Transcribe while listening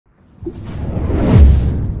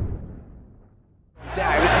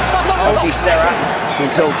Down. Serra been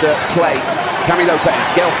told to play. Cami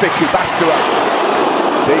Lopez, Gael Fiku, Bastero.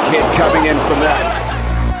 Big hit coming in from there.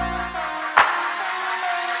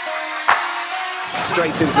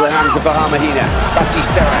 Straight into the hands of Bahamahina.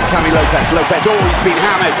 Serra, Cami Lopez. Lopez, oh, he's been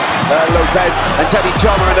hammered. Lopez and Teddy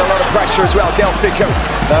Thomas under a lot of pressure as well. Gael Fiku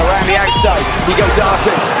around the outside. He goes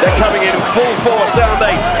after. They're coming in full force, aren't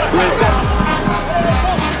they?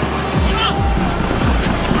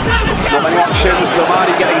 Not many options.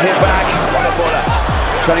 Lomani getting hit back.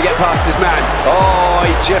 Trying to get past his man. Oh,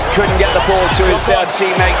 he just couldn't get the ball to his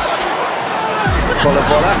teammates.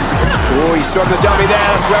 Oh, he's thrown the dummy there.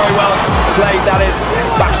 That's very well played. That is.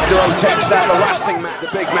 Bastero takes out the racing man.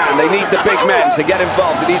 The big man. They need the big men to get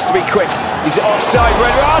involved. It needs to be quick. He's offside.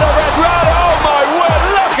 Redrada. Oh my word!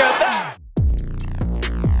 Look at that.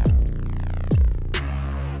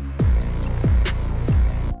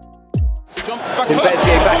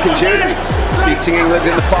 Bezier back in June, beating England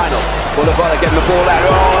in the final. Boulevard getting the ball out.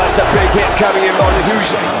 Oh, that's a big hit coming in on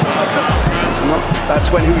Huge.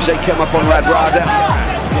 That's when Huge came up on Redrada.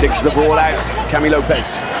 Digs the ball out. Cami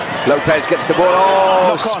Lopez. Lopez gets the ball.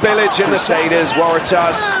 Oh, spillage in the Crusaders.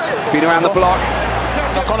 Waratahs been around the block.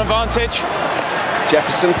 Knock on advantage.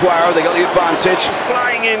 Jefferson Poirot, they got the advantage.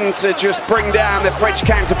 Flying in to just bring down the French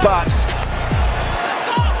counterparts.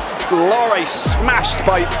 Lorry smashed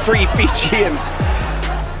by 3 Fijians.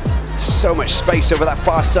 So much space over that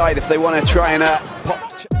far side if they want to try and pop.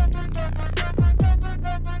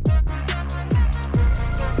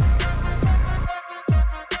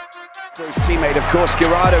 His teammate, of course,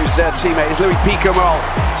 Guirado's teammate is Louis Picamol.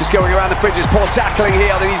 Just going around the fringes, poor tackling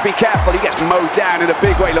here, then he's been careful. He gets mowed down in a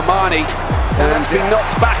big way, Lomani. And he's been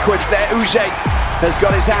knocked backwards there. Huge has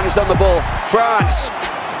got his hands on the ball. France.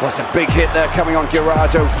 Was a big hit there coming on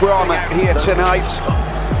Guirado from here tonight.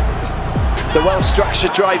 The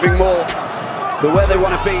well-structured driving maul. But where they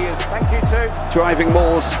want to be is driving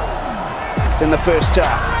mauls in the first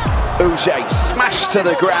half. Uge smashed to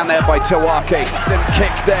the ground there by Tawaki. Some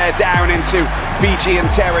kick there down into Fijian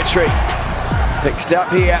territory. Picked up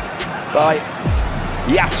here by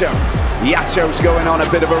Yato. Yato's going on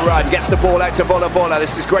a bit of a run, gets the ball out to Vola.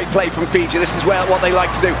 This is great play from Fiji. This is what they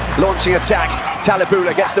like to do, launching attacks.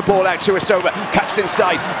 Talibula gets the ball out, Tuisova cuts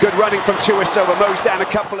inside. Good running from Tuisova, mows down a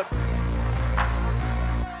couple of...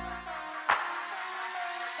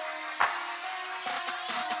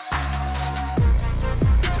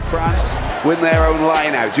 France win their own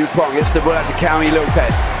line now. Dupont gets the ball out to Cami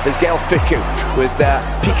Lopez. There's Gael Fiku with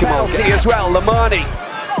Picamol as well. Lomani.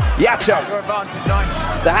 Yato,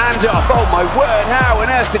 the handoff, oh my word, how on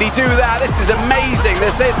earth did he do that? This is amazing,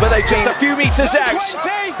 but they just a few meters out.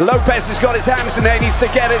 Lopez has got his hands in there, he needs to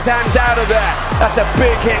get his hands out of there. That's a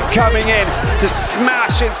big hit coming in to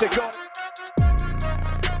smash into goal.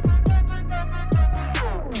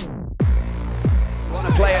 Want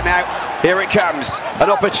to play it now, here it comes,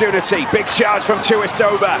 an opportunity, big charge from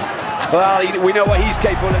Tuisova. Well, we know what he's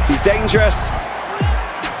capable of, he's dangerous.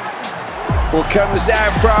 Ball comes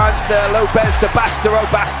out, France, Lopez to Bastero.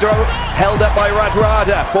 Bastero held up by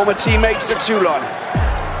Redrada, former teammates at Toulon.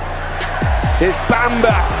 Here's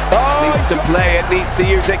Bamba. Oh, needs to play it, needs to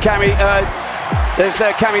use it. There's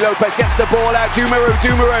Cami Lopez, gets the ball out. Dumaru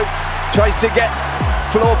tries to get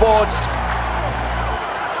floorboards.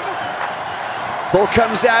 Ball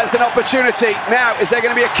comes out as an opportunity. Now, is there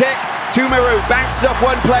going to be a kick? Dumaru bounces off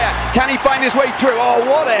one player. Can he find his way through? Oh,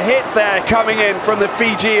 what a hit there coming in from the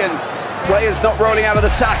Fijian. Players not rolling out of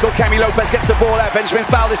the tackle. Cami Lopez gets the ball out. Benjamin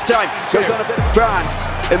Foul this time. Goes on a bit. France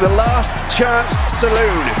in the last chance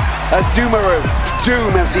saloon as Dumaru.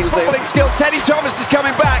 Doom as he footballing skills. Teddy Thomas is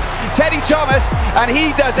coming back. Teddy Thomas, and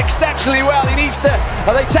he does exceptionally well. He needs to.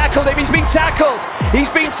 Oh, they tackled him. He's been tackled.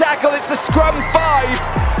 It's the scrum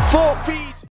 5 for Fiji.